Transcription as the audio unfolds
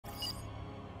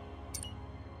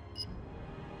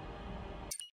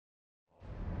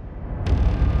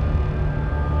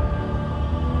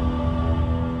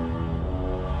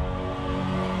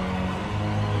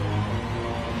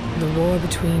war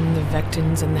between the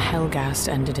Vectans and the Helghast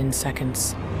ended in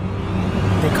seconds.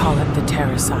 They call it the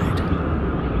Terracide.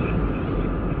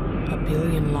 A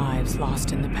billion lives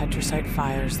lost in the Petricite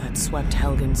fires that swept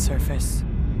Helgen's surface,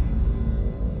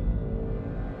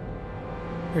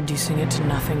 reducing it to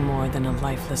nothing more than a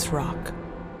lifeless rock.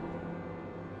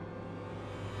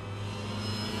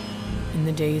 In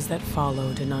the days that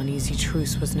followed, an uneasy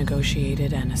truce was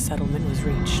negotiated and a settlement was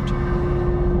reached.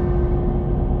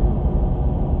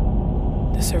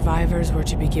 The survivors were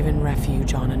to be given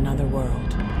refuge on another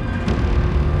world.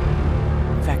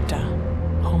 Vecta,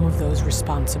 home of those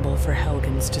responsible for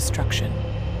Helgen's destruction.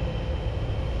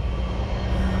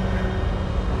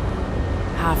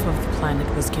 Half of the planet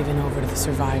was given over to the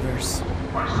survivors,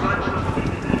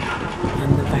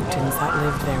 and the Vectans that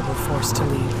lived there were forced to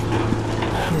leave.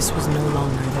 This was no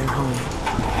longer their home.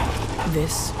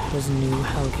 This was New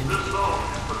Helgen.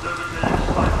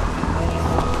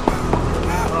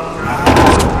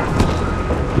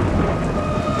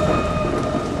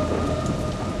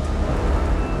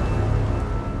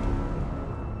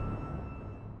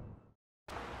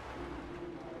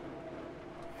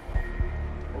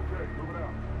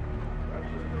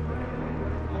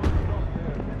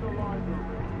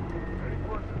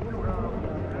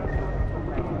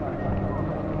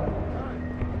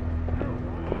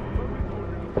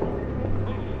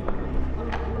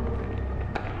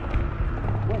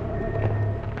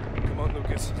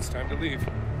 It's time to leave.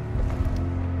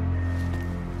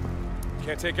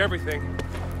 Can't take everything,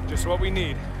 just what we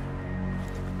need.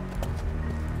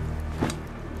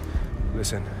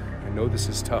 Listen, I know this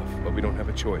is tough, but we don't have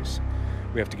a choice.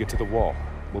 We have to get to the wall.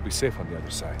 We'll be safe on the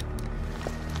other side.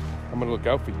 I'm gonna look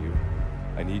out for you.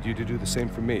 I need you to do the same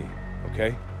for me,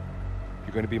 okay?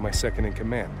 You're gonna be my second in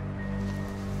command.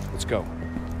 Let's go.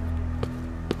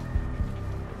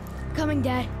 Coming,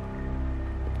 Dad.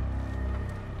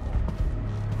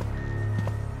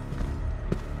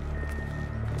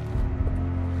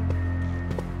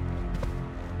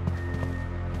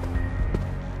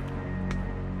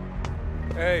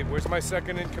 Hey, where's my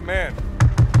second in command?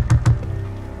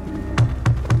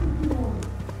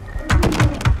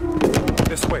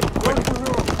 This way, quick!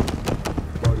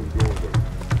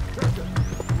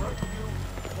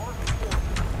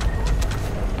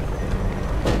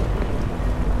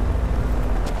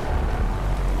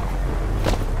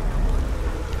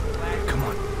 Come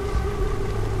on.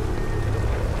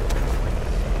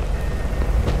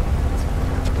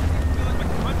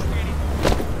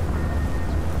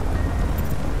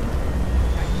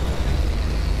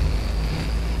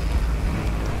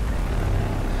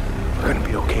 We're gonna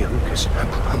be okay, Lucas. I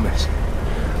promise.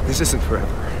 This isn't forever.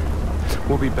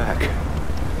 We'll be back.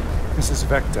 This is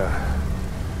Vecta.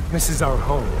 This is our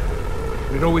home.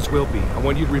 And it always will be. I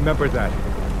want you to remember that.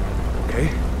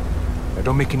 Okay? Now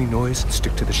don't make any noise and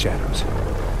stick to the shadows.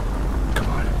 Come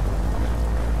on.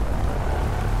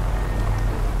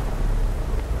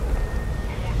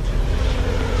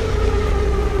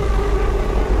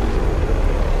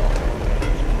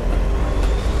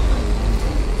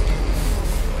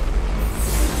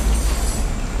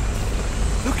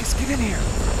 Lucas, get in here!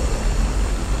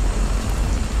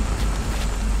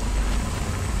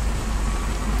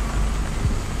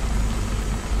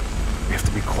 We have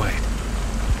to be quiet.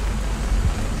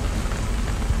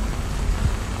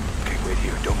 Okay, wait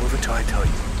here. Don't move until I tell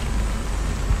you.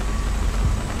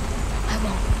 I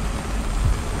won't.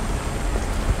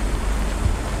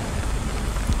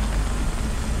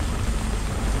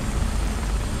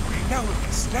 Okay, now,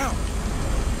 Lucas, now!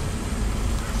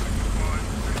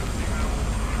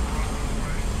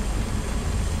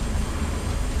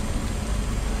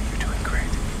 You're doing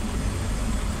great.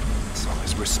 As long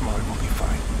as we're smart, we'll be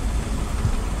fine.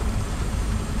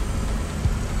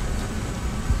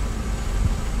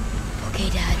 Okay,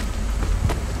 Dad.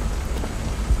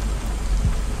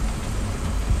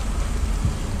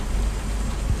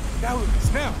 Now,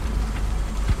 Lucas, now!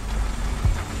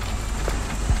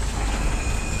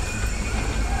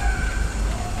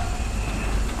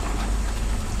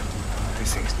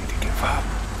 These things need to give up.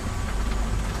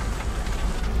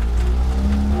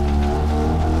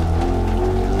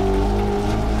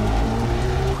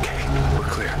 Okay, we're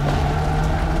clear.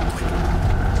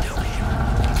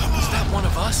 Is that one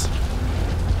of us?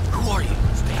 Who are you?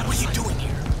 What are you doing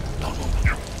here? Don't move.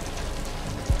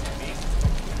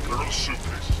 There are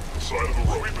suitcases on the side of the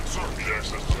road. We've been searching the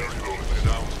access to every building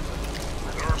now.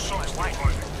 There are some still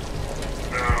hiding.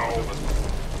 Now,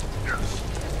 yes,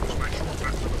 let's make sure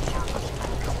Vecta and servers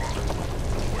don't come up.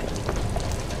 Wait.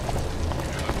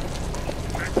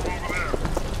 Take them over there.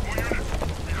 All units,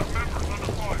 we have members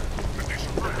under fire.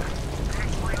 Condition ready.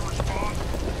 Units free to respond.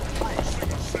 Control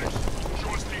signal 6.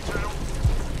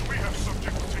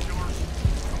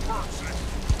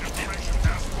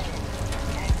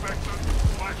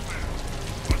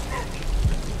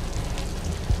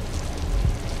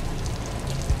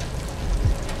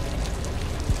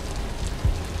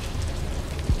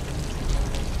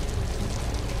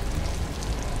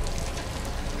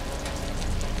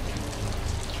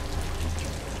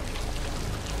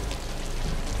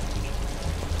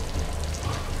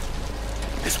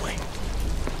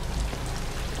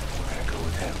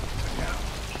 him for now.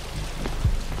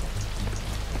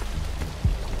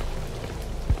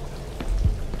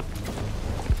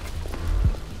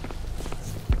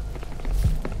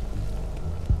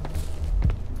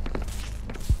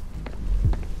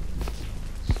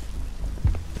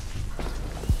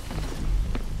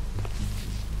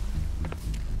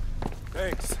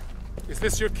 Thanks. Is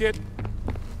this your kid?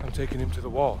 I'm taking him to the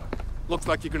wall. Looks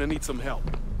like you're gonna need some help.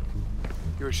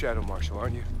 You're a shadow marshal,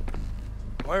 aren't you?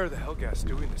 Why are the Hellgas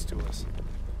doing this to us?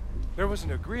 There was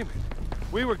an agreement.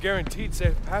 We were guaranteed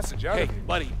safe passage out Hey, of here.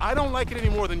 buddy, I don't like it any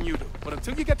more than you do. But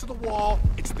until you get to the wall,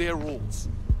 it's their rules.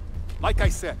 Like I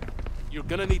said, you're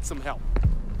gonna need some help.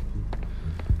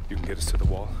 You can get us to the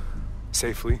wall?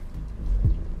 Safely?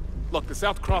 Look, the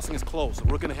south crossing is closed, so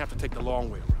we're gonna have to take the long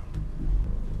way around.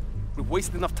 We've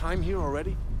wasted enough time here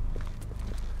already.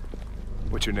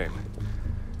 What's your name?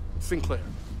 Sinclair.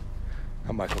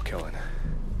 I'm Michael Killen.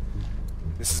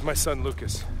 This is my son,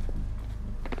 Lucas.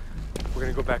 We're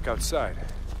gonna go back outside.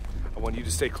 I want you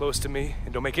to stay close to me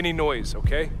and don't make any noise,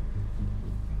 okay?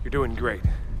 You're doing great.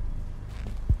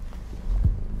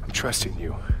 I'm trusting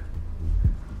you.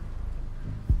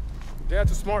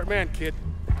 Dad's a smart man, kid.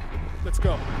 Let's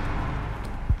go.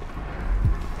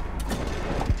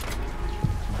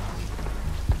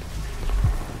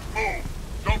 Move!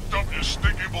 Don't dump your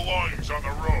stinky belongings on the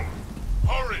road.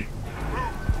 Hurry!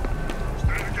 Move!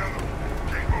 Stay together.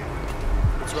 Keep moving.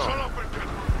 What's Shut wrong? up and get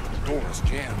moving. The door is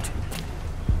jammed.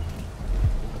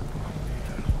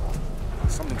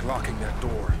 Something's locking that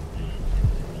door.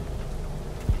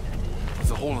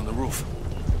 There's a hole in the roof.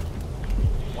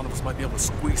 One of us might be able to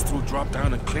squeeze through, drop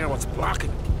down, and clear what's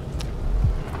blocking.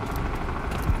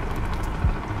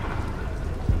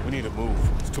 We need to move.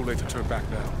 It's too late to turn back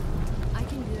now. I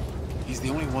can do it. He's the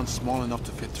only one small enough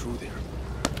to fit through there.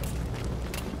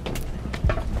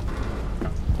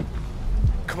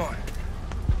 Come on.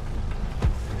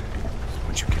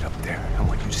 Once you get up there, I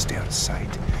want you to stay out of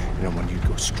sight. And I want you to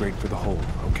go straight for the hole,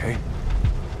 okay?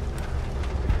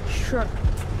 Sure.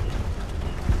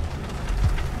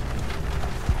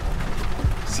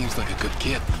 Seems like a good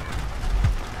kid.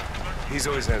 He's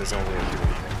always had his own way of doing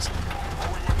things.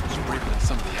 He's braver than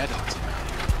some of the adults around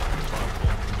here.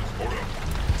 Hold up.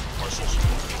 I saw some.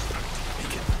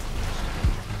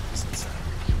 Listen, son.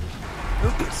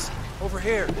 Lucas, over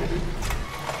here.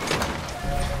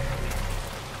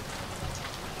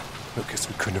 Lucas,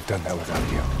 we couldn't have done that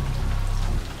without you.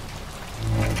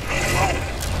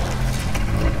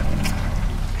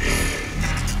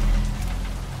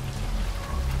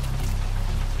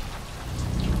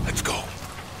 Let's go.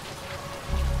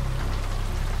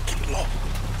 Keep it low.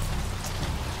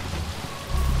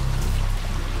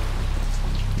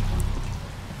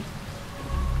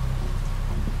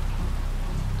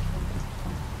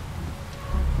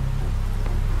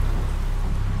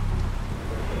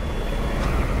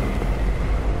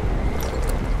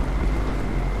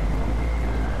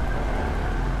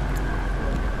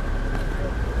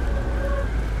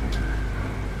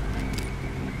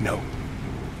 No.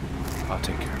 I'll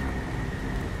take care of it.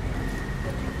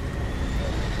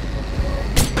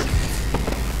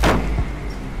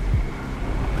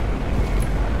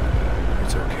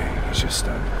 It's okay. He's just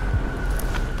stunned.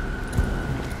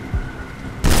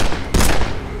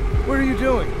 What are you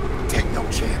doing? Take no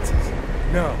chances.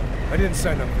 No, I didn't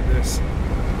sign up for this.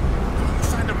 You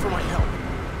signed up for my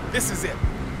help. This is it.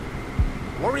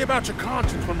 Worry about your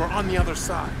conscience when we're on the other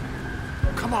side.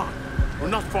 Come on. We're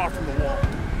not far from the wall.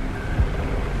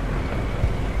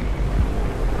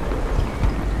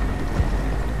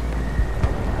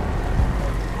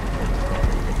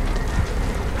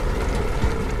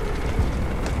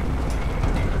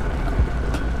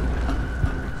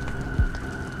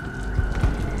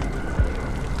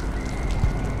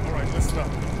 All right, listen up.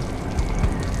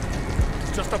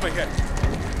 It's just up ahead.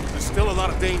 There's still a lot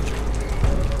of danger.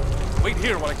 Wait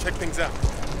here while I check things out.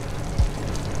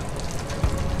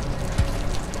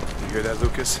 You hear that,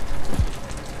 Lucas?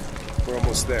 We're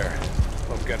almost there.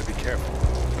 But we gotta be careful.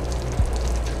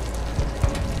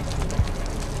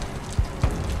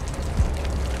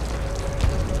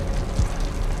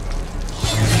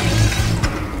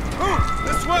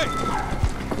 This way!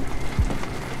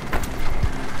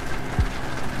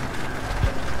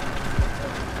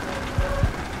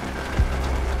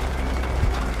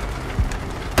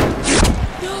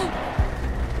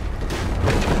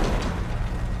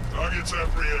 Target's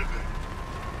apprehended.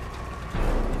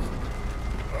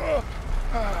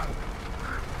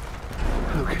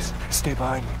 Lucas, stay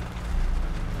behind me.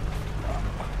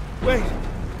 Wait!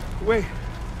 Wait!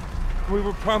 We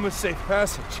were promised safe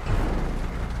passage.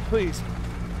 Please.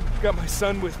 I've got my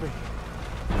son with me.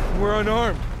 We're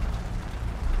unarmed.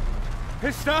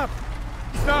 Hey, stop!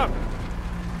 Stop!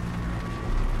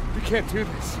 We can't do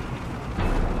this.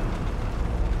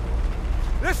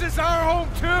 This is our home,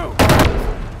 too!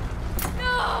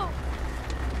 No!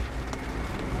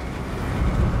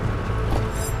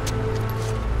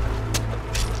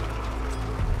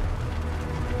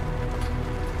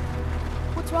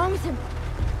 What's wrong with him?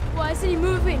 Why isn't he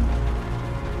moving?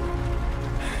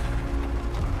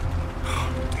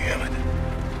 Damn it.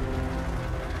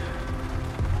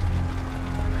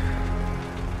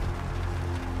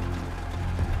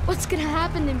 What's gonna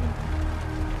happen to me?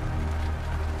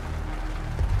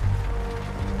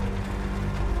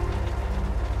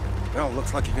 Well,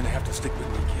 looks like you're gonna have to stick with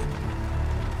me, kid.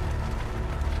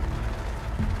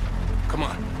 Come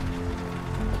on.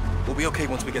 We'll be okay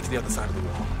once we get to the other side of the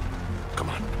wall. Come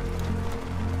on.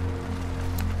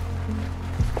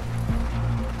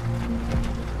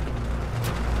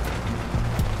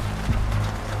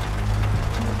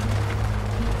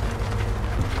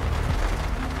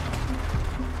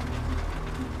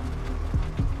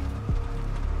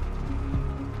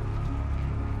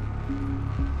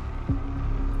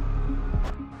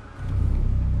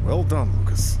 Well done,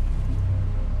 Lucas.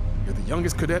 You're the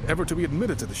youngest cadet ever to be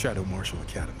admitted to the Shadow Marshal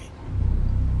Academy.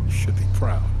 You should be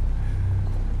proud.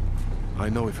 I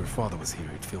know if your father was here,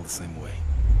 he'd feel the same way.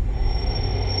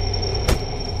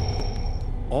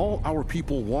 All our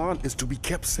people want is to be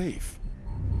kept safe.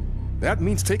 That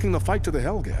means taking the fight to the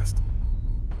Helghast.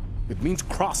 It means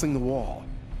crossing the wall.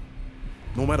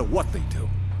 No matter what they do.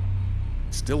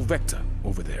 Still Vector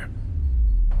over there.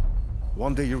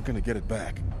 One day you're gonna get it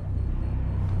back.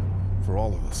 For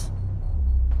all of us.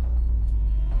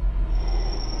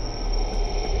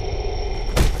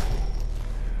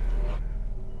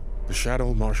 The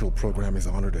Shadow Marshal program is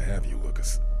honored to have you,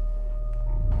 Lucas.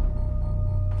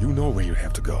 You know where you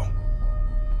have to go.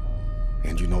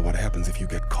 And you know what happens if you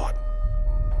get caught.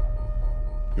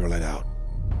 You're let out,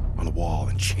 on a wall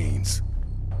in chains,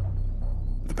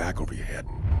 with the bag over your head.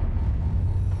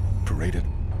 Paraded,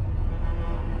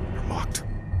 or mocked,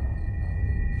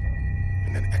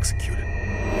 and then executed.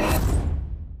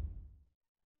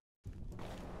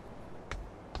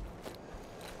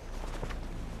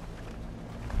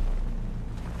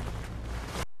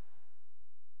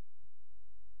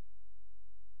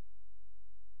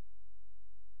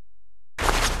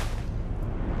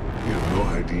 You have no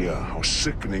idea how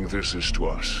sickening this is to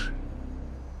us.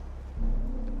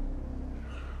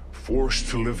 Forced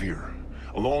to live here,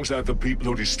 alongside the people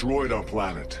who destroyed our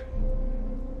planet.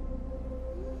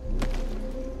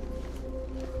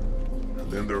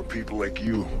 And then there are people like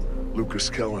you, Lucas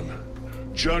Kellen,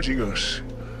 judging us,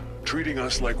 treating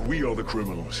us like we are the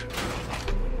criminals.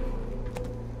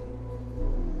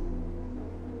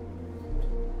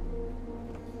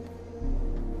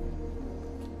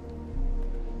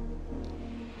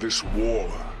 This war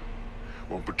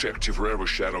won't protect you forever,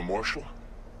 Shadow Marshal.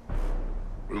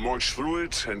 We'll march through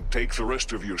it and take the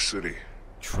rest of your city.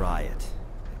 Try it.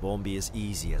 It won't be as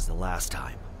easy as the last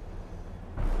time.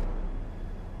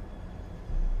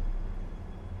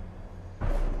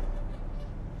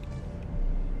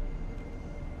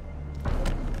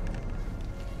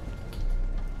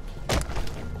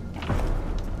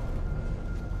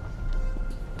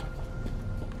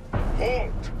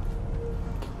 Halt!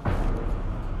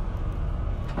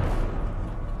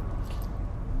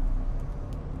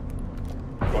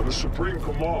 By the supreme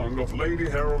command of Lady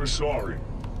Hera-Visari,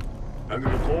 and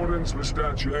in accordance with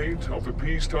Statute 8 of the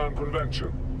Peacetime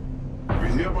Convention, we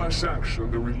hereby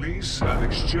sanction the release and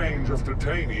exchange of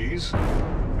detainees,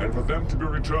 and for them to be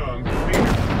returned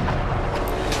immediately.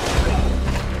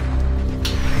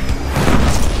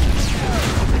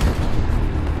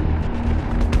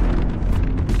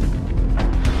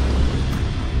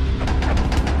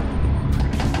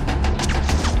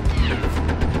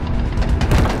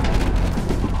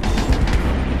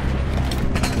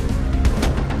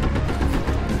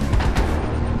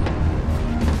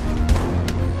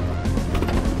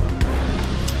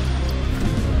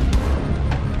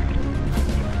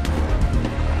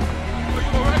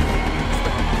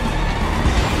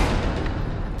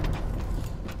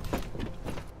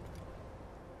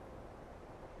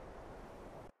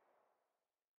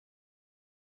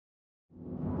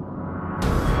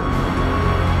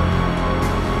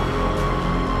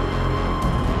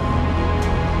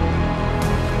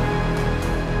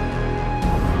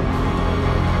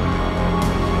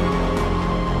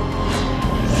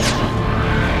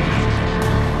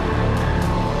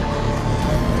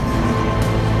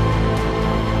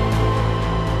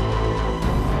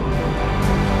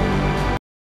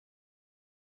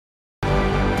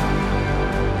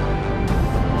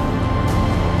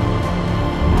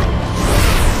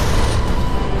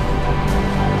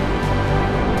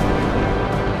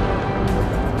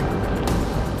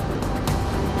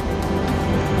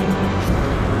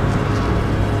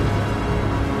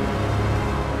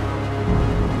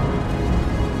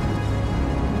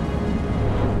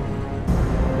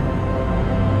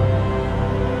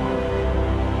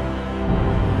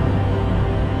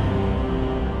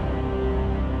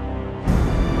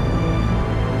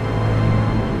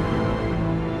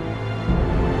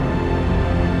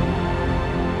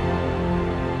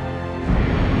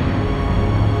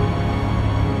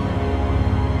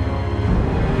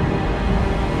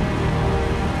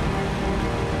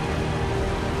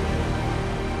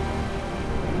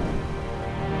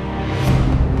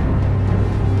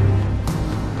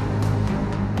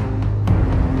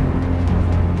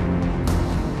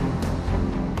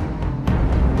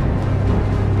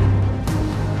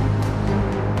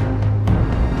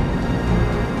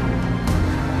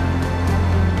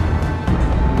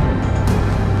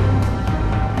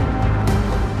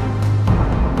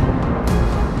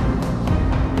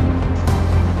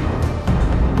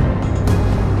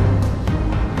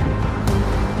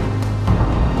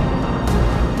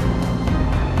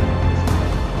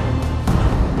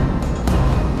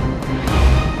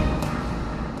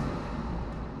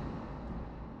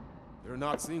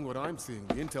 not seeing what I'm seeing.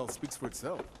 The intel speaks for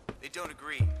itself. They don't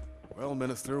agree. Well,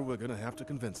 Minister, we're gonna have to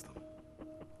convince them.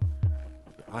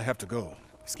 I have to go.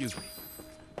 Excuse me.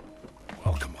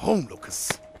 Welcome home,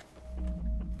 Lucas.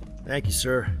 Thank you,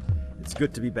 sir. It's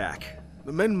good to be back.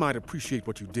 The men might appreciate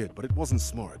what you did, but it wasn't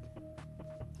smart.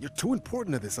 You're too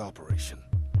important to this operation.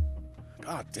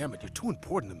 God damn it, you're too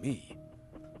important to me.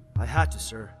 I had to,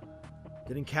 sir.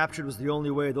 Getting captured was the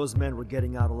only way those men were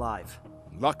getting out alive.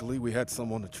 Luckily, we had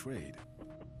someone to trade.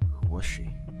 Who was she?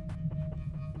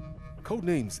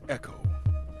 Codename's Echo.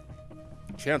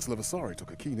 Chancellor Vasari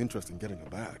took a keen interest in getting her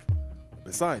back.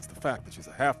 Besides the fact that she's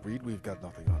a half-breed, we've got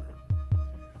nothing on her.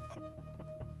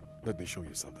 Let me show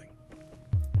you something.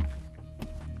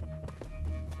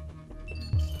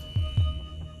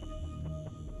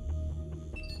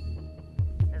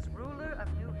 As ruler of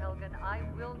New Helgen, I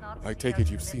will not I take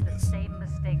it you've seen this. Same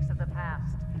mistakes of the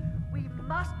past. We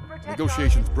must protect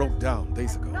Negotiations our broke interests down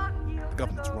days and ago. not yield The to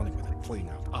government's those running with it, who playing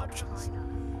out options.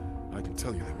 I can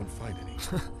tell you they won't find any.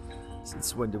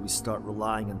 Since when did we start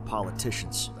relying on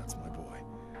politicians? That's my boy.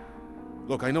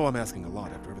 Look, I know I'm asking a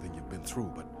lot after everything you've been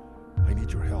through, but I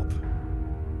need your help.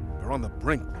 We're on the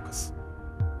brink, Lucas.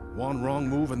 One wrong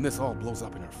move and this all blows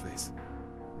up in our face.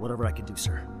 Whatever I can do,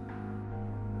 sir.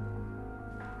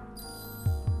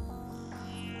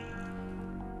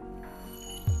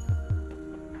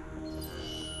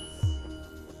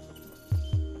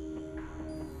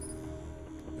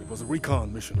 It was a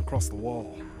recon mission across the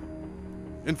wall.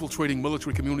 Infiltrating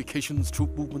military communications,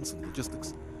 troop movements, and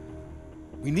logistics.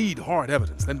 We need hard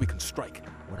evidence, then we can strike.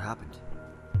 What happened?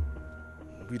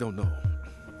 We don't know.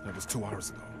 That was 2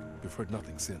 hours ago. We've heard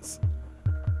nothing since.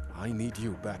 I need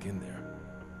you back in there.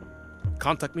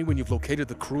 Contact me when you've located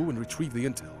the crew and retrieved the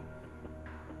intel.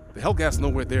 The Hellgas know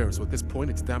we're there, so at this point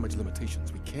it's damage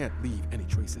limitations. We can't leave any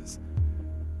traces.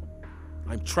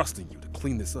 I'm trusting you to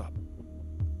clean this up.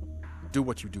 Do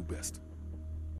what you do best.